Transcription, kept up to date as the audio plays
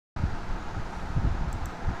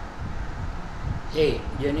Hey,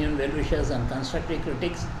 genuine well-wishers and constructive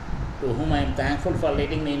critics to whom I am thankful for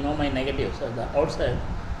letting me know my negatives at the outset.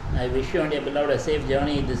 I wish you and your beloved a safe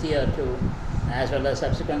journey this year too, as well as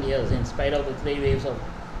subsequent years, in spite of the three waves of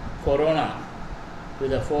Corona,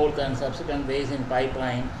 with the fourth and subsequent waves in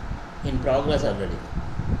pipeline in progress already.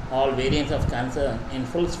 All variants of concern in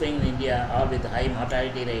full swing in India, all with high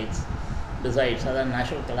mortality rates, besides other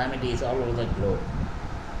natural calamities all over the globe.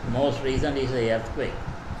 Most recent is the earthquake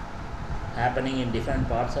happening in different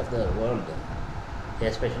parts of the world,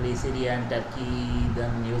 especially Syria and Turkey,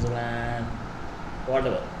 then New Zealand,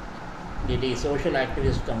 whatever. It is social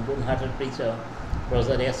activist come good-hearted preacher,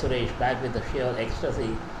 Professor S. Suresh, back with the sheer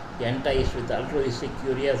ecstasy, enticed with altruistic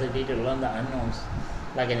curiosity to learn the unknowns,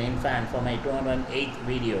 like an infant, for my 208th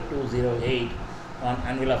video, 208, on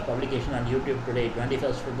annual of publication on YouTube today,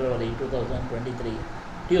 21st February 2023,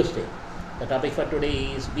 Tuesday. The topic for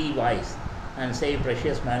today is Be Wise and Save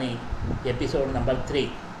Precious Money, episode number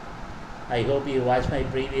 3. I hope you watched my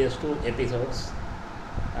previous 2 episodes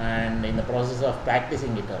and in the process of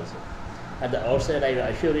practicing it also. At the outset, I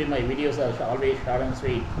assure you my videos are always short and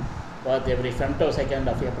sweet, worth every femtosecond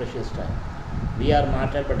of your precious time. We are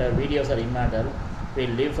mortal, but our videos are immortal. We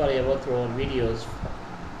live forever through our videos,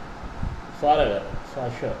 forever,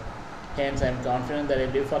 for sure. Hence, I am confident that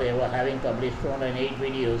I live forever, having published 208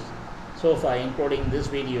 videos so far, including this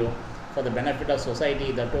video, for the benefit of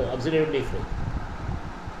society, that are absolutely free.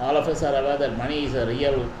 All of us are aware that money is a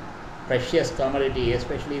real precious commodity,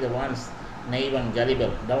 especially the ones naive and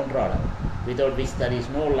gullible, downtrodden, without which there is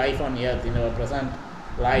no life on earth in our present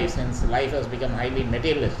life, since life has become highly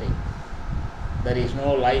materialistic. There is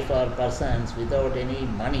no life or persons without any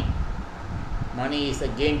money. Money is a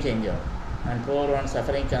game changer, and poor one's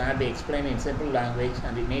suffering cannot be explained in simple language,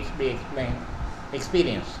 and it needs to be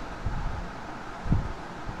experienced.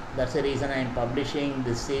 That's the reason I am publishing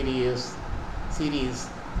this series,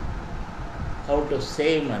 How to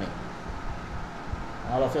Save Money.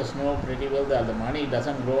 All of us know pretty well that the money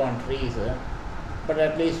doesn't grow on trees, but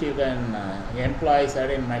at least you can employ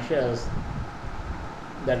certain measures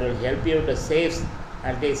that will help you to save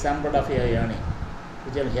at least some part of your earning,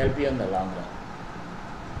 which will help you in the long run.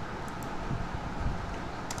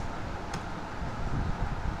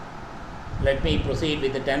 Let me proceed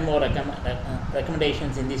with the 10 more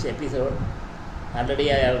recommendations in this episode.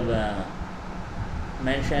 Already I have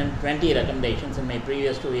mentioned 20 recommendations in my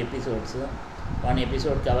previous 2 episodes. One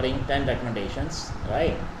episode covering 10 recommendations,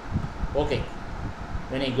 right? Okay.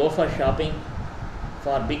 When you go for shopping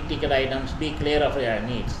for big ticket items, be clear of your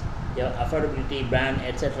needs, your affordability, brand,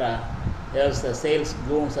 etc. Else the sales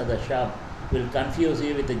goons at the shop will confuse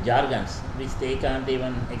you with the jargons which they can't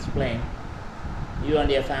even explain. You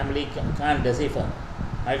and your family can't decipher.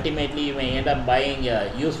 Ultimately, you may end up buying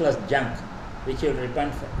useless junk which you'll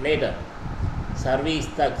repent later. Service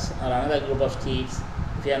thugs are another group of cheats.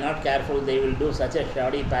 If you are not careful, they will do such a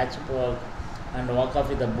shoddy patchwork and walk off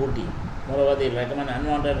with the booty. Moreover, they recommend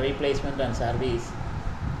unwanted replacement and service.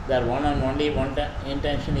 Their one and only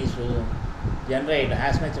intention is to generate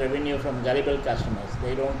as much revenue from gullible customers.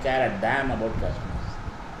 They don't care a damn about customers.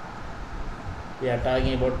 We are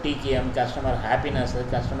talking about TKM, customer happiness,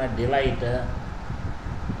 customer delight.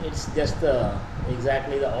 It's just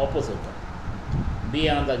exactly the opposite. Be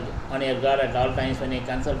on your guard at all times when you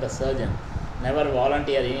consult a surgeon. Never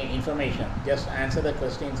volunteer any information. Just answer the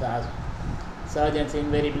questions asked. Surgeons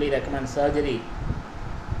invariably recommend surgery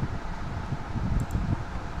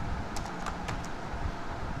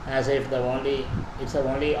as if it's the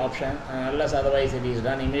only option, and unless otherwise it is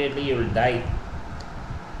done immediately, you will die.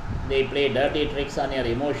 They play dirty tricks on your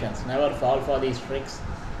emotions. Never fall for these tricks.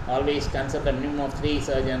 Always consult a minimum of 3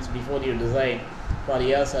 surgeons before you decide for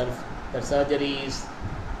yourself that surgery is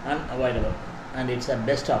unavoidable and it's the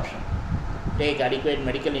best option. Take adequate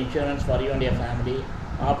medical insurance for you and your family.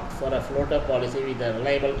 Opt for a floater policy with a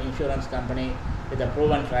reliable insurance company with a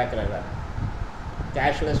proven track record.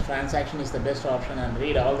 Cashless transaction is the best option, and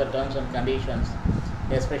read all the terms and conditions,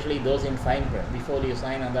 especially those in fine print, before you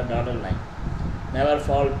sign on the dotted line. Never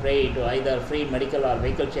fall prey to either free medical or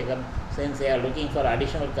vehicle checkup, since they are looking for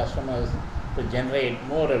additional customers to generate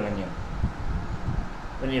more revenue.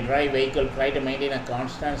 When you drive vehicle, try to maintain a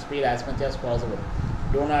constant speed as much as possible.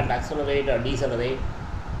 Do not accelerate or decelerate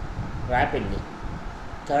rapidly.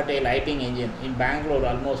 Curtail lighting engine. In Bangalore,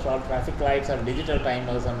 almost all traffic lights have digital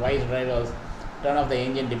timers, and wise drivers turn off the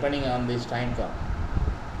engine depending on this time count.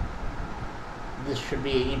 This should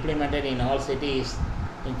be implemented in all cities.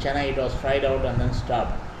 In Chennai, it was tried out and then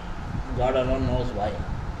stopped. God alone knows why.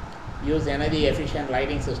 Use energy efficient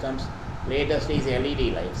lighting systems. Latest is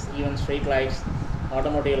LED lights. Even street lights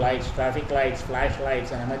automotive lights, traffic lights,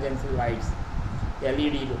 flashlights and emergency lights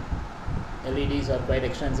LED. LEDs are quite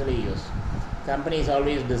extensively used. Companies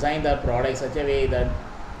always design their products such a way that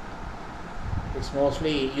it's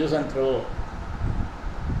mostly use and throw.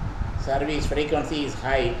 Service frequency is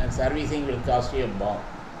high and servicing will cost you a bomb.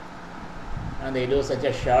 And they do such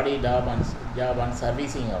a shoddy job on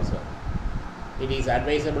servicing also. It is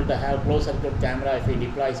advisable to have closed circuit camera if you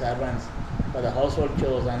deploy servants for the household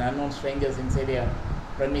chores and unknown strangers inside your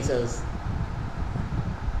premises.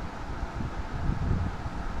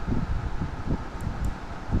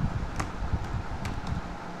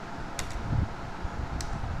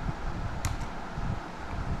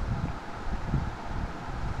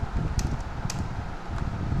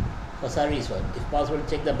 For service work, if possible,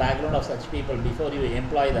 check the background of such people before you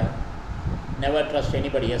employ them. Never trust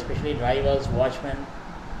anybody, especially drivers, watchmen,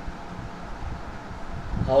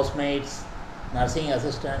 housemates, nursing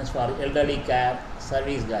assistants for elderly care,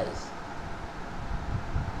 service guys.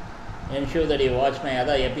 Ensure that you watch my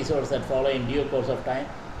other episodes that follow in due course of time.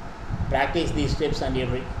 Practice these tips and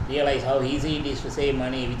you realize how easy it is to save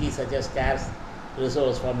money, which is such a scarce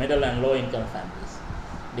resource for middle and low income families.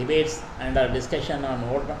 Debates and our discussion on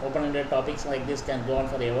open-ended topics like this can go on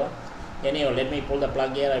forever. Anyhow, let me pull the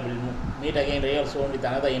plug here. I will meet again real soon with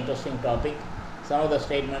another interesting topic. Some of the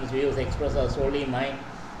statements, views expressed are solely mine,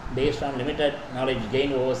 based on limited knowledge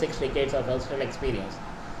gained over 6 decades of personal experience.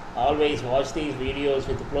 Always watch these videos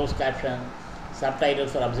with closed caption,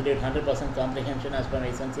 subtitles for absolute 100% comprehension as per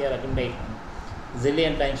my sincere recommendation.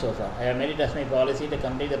 Zillion times so far. I have made it as my policy to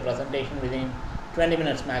complete the presentation within 20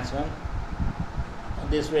 minutes maximum.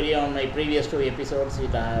 This video on my previous 2 episodes,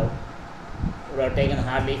 it would have taken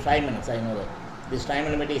hardly 5 minutes, I know that. This time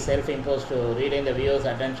limit is self-imposed to retain the viewer's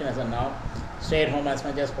attention as of now. Stay at home as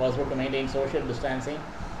much as possible to maintain social distancing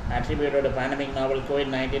attributed to pandemic novel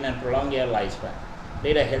COVID-19 and prolong your lifespan.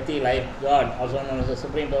 Lead a healthy life. God, also known as the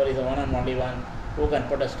Supreme Power, is the one and only one who can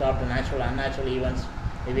put a stop to natural and unnatural events,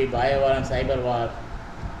 maybe bio-war and cyber-war,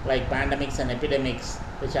 like pandemics and epidemics,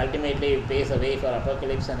 which ultimately paves the way for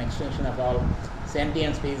apocalypse and extinction of all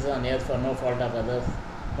sentient species on earth for no fault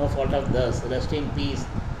of theirs. Rest in peace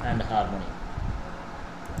and harmony.